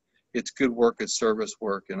 It's good work, it's service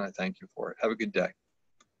work, and I thank you for it. Have a good day.